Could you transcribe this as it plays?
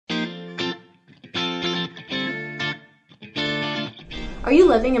Are you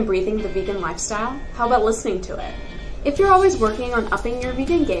living and breathing the vegan lifestyle? How about listening to it? If you're always working on upping your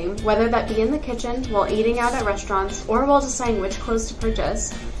vegan game, whether that be in the kitchen, while eating out at restaurants, or while deciding which clothes to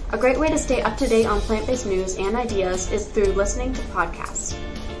purchase, a great way to stay up to date on plant-based news and ideas is through listening to podcasts.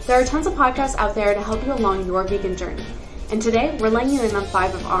 There are tons of podcasts out there to help you along your vegan journey, and today we're letting you in on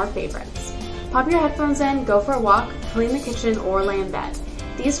 5 of our favorites. Pop your headphones in, go for a walk, clean the kitchen, or lay in bed.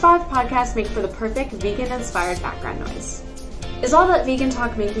 These 5 podcasts make for the perfect vegan-inspired background noise. Is all that vegan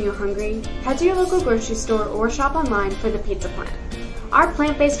talk making you hungry? Head to your local grocery store or shop online for the Pizza Plant. Our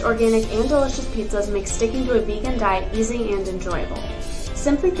plant-based, organic, and delicious pizzas make sticking to a vegan diet easy and enjoyable.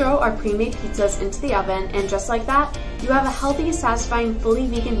 Simply throw our pre-made pizzas into the oven, and just like that, you have a healthy, satisfying, fully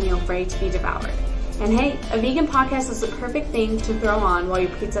vegan meal ready to be devoured. And hey, a vegan podcast is the perfect thing to throw on while your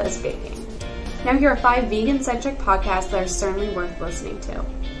pizza is baking. Now here are 5 vegan-centric podcasts that are certainly worth listening to.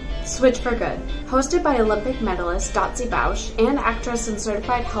 Switch for Good, hosted by Olympic medalist No-Bullsh and actress and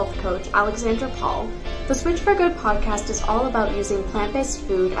certified health coach Alexandra Paul, the Switch for Good podcast is all about using plant-based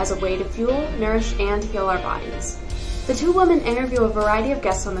food as a way to fuel, nourish, and heal our bodies. The 2 women interview a variety of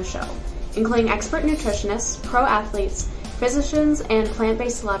guests on the show, including expert nutritionists, pro athletes, physicians, and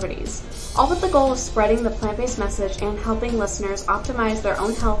plant-based celebrities, all with the goal of spreading the plant-based message and helping listeners optimize their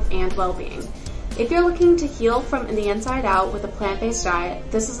own health and well-being. If you're looking to heal from the inside out with a plant-based diet,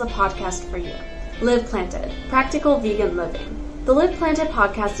 this is the podcast for you. Live Planted, Practical Vegan Living. The Live Planted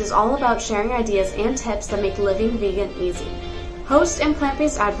podcast is all about sharing ideas and tips that make living vegan easy. Host and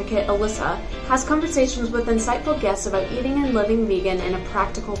plant-based advocate Alyssa has conversations with insightful guests about eating and living vegan in a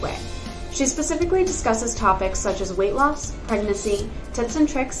practical way. She specifically discusses topics such as weight loss, pregnancy, tips and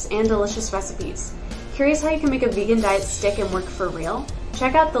tricks, and delicious recipes. Curious how you can make a vegan diet stick and work for real?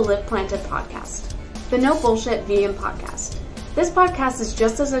 Check out the Live Planted podcast. The No-Bullshit Vegan Podcast. This podcast is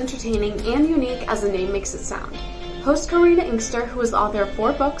just as entertaining and unique as the name makes it sound. Host Karina Inkster, who is the author of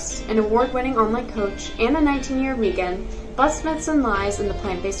 4 books, an award-winning online coach, and a 19-year vegan, busts myths and lies in the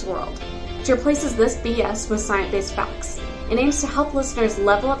plant-based world. She replaces this BS with science-based facts and aims to help listeners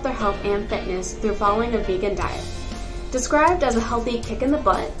level up their health and fitness through following a vegan diet. Described as a healthy kick in the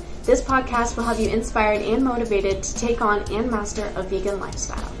butt, this podcast will have you inspired and motivated to take on and master a vegan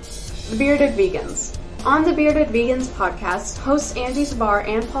lifestyle. The Bearded Vegans. On the Bearded Vegans podcast, hosts Angie Tabar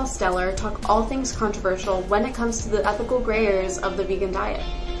and Paul Stellar talk all things controversial when it comes to the ethical gray areas of the vegan diet.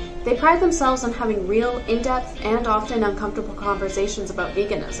 They pride themselves on having real, in-depth, and often uncomfortable conversations about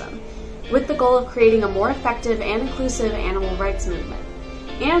veganism, with the goal of creating a more effective and inclusive animal rights movement.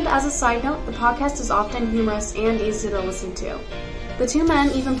 And as a side note, the podcast is often humorous and easy to listen to. The 2 men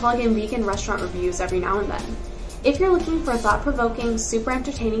even plug in vegan restaurant reviews every now and then. If you're looking for a thought-provoking, super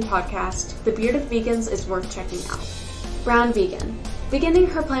entertaining podcast, The Bearded Vegans is worth checking out. Brown Vegan. Beginning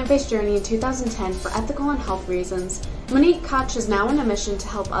her plant-based journey in 2010 for ethical and health reasons, Monique Koch is now on a mission to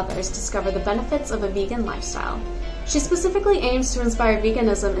help others discover the benefits of a vegan lifestyle. She specifically aims to inspire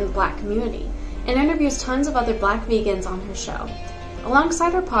veganism in the Black community and interviews tons of other Black vegans on her show.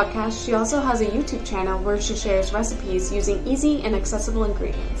 Alongside her podcast, she also has a YouTube channel where she shares recipes using easy and accessible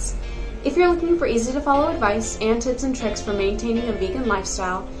ingredients. If you're looking for easy-to-follow advice and tips and tricks for maintaining a vegan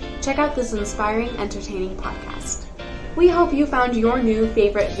lifestyle, check out this inspiring, entertaining podcast. We hope you found your new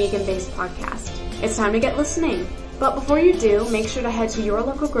favorite vegan-based podcast. It's time to get listening. But before you do, make sure to head to your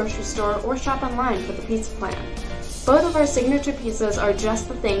local grocery store or shop online for the Pizza Plant. Both of our signature pizzas are just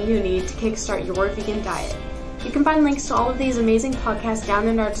the thing you need to kickstart your vegan diet. You can find links to all of these amazing podcasts down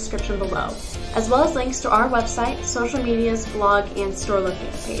in our description below, as well as links to our website, social medias, blog, and store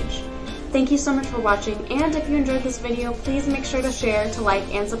locator page. Thank you so much for watching, and if you enjoyed this video, please make sure to share, to like,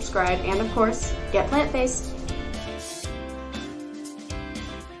 and subscribe, and of course, get plant-based!